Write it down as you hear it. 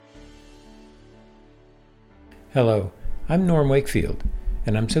Hello, I'm Norm Wakefield,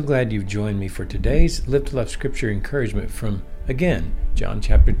 and I'm so glad you've joined me for today's Live to Love Scripture encouragement from, again, John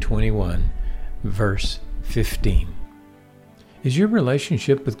chapter 21, verse 15. Is your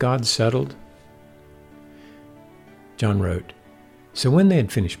relationship with God settled? John wrote, "So when they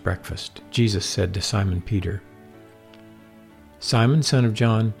had finished breakfast, Jesus said to Simon Peter, 'Simon, son of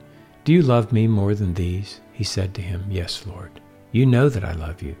John, do you love me more than these?' He said to him, 'Yes, Lord. You know that I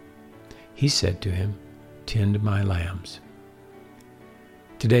love you.' He said to him, 'Tend my lambs.'"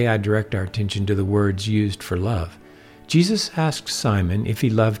 Today I direct our attention to the words used for love. Jesus asked Simon if he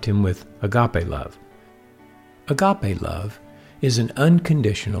loved him with agape love. Agape love is an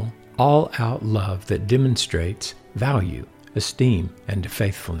unconditional, all-out love that demonstrates value, esteem, and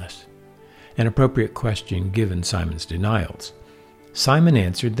faithfulness. An appropriate question given Simon's denials. Simon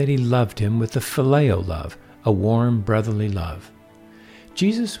answered that he loved him with a phileo love, a warm, brotherly love.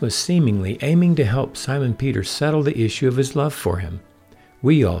 Jesus was seemingly aiming to help Simon Peter settle the issue of his love for him.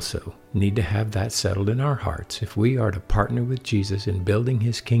 We also need to have that settled in our hearts if we are to partner with Jesus in building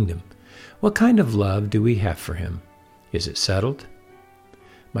his kingdom. What kind of love do we have for him? Is it settled?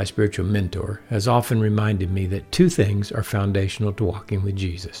 My spiritual mentor has often reminded me that two things are foundational to walking with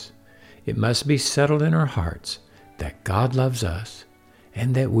Jesus. It must be settled in our hearts that God loves us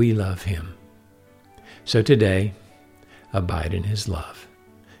and that we love him. So today, abide in his love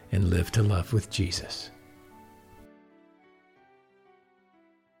and live to love with Jesus.